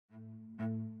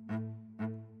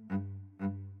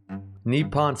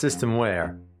NIPPON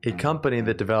SYSTEMWARE, a company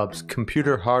that develops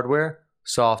computer hardware,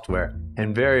 software,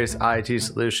 and various IT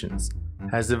solutions,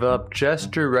 has developed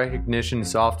gesture recognition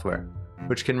software,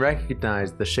 which can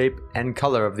recognize the shape and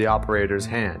color of the operator's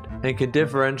hand and can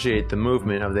differentiate the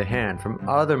movement of the hand from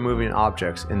other moving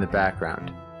objects in the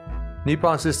background.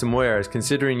 NIPPON SYSTEMWARE is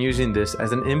considering using this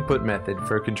as an input method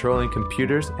for controlling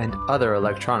computers and other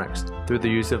electronics through the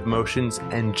use of motions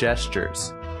and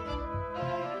gestures.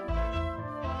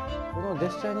 このジェ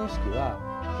スチャー認識は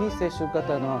非接触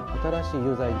型の新しいユ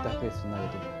ーザーインターフェースになる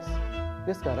と思います。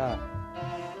ですから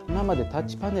今までタッ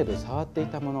チパネルを触ってい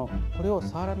たもの、これを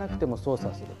触らなくても操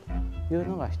作するという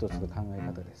のが一つの考え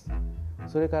方です。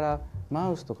それからマ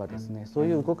ウスとかですね、そう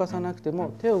いう動かさなくて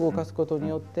も手を動かすことに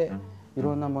よってい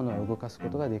ろんなものを動かすこ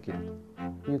とができる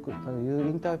という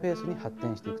インターフェースに発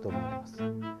展していくと思います。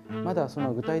まだそ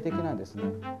の具体的なですね、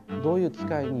どういう機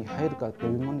械に入るかと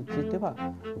いうものについては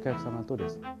お客様とで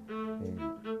すね、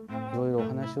いろいろお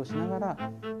話をしながら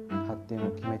発展を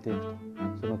決めていくと、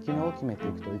その機能を決めて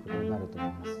いくということになると思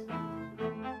います。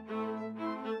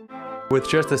With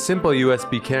just a simple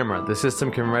USB camera, the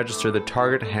system can register the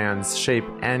target hand's shape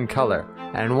and color,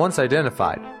 and once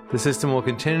identified, the system will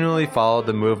continually follow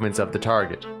the movements of the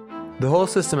target. The whole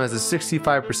system has a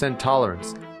 65%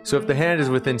 tolerance, so if the hand is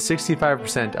within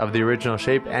 65% of the original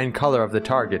shape and color of the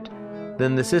target,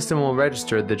 then the system will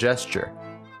register the gesture.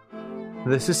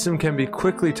 The system can be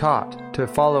quickly taught to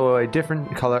follow a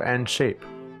different color and shape.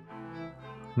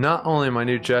 Not only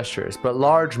minute gestures, but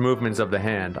large movements of the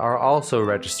hand are also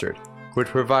registered, which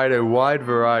provide a wide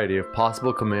variety of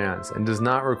possible commands and does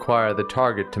not require the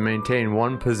target to maintain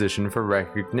one position for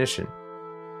recognition.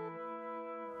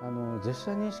 ジェスチ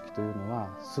ャー認識というのは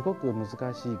すごく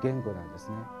難しい言語なんです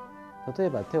ね。例え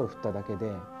ば手を振っただけ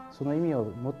でその意味を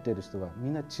持っている人がみ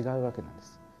んな違うわけなんで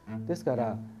す。ですか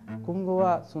ら今後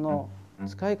はその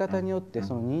使い方によって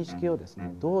その認識をです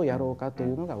ね、どうやろうかと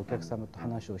いうのがお客様と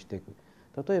話をしていく。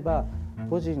例えば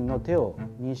個人の手を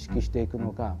認識していく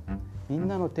のか、みん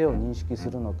なの手を認識す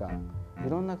るのか、い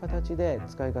ろんな形で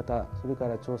使い方、それか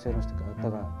ら調整の仕方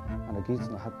が、技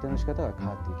術の発展の仕方が変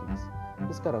わっていきます。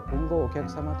ですから今後お客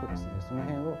様とですね、その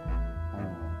辺を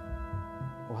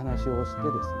お話をしてで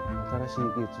すね、新しい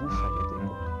技術に仕上げてい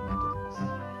こうと思っております。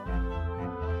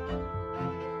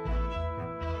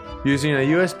Using a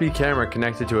USB camera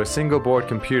connected to a single board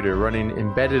computer running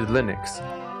embedded Linux,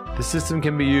 the system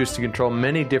can be used to control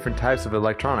many different types of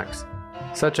electronics,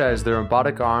 such as the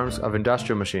robotic arms of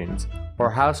industrial machines,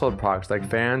 or household products like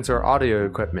fans or audio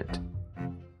equipment.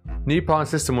 NIPPON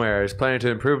SYSTEMWARE is planning to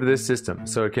improve this system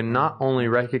so it can not only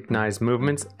recognize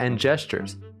movements and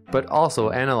gestures, but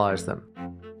also analyze them.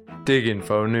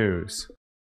 DigInfo News.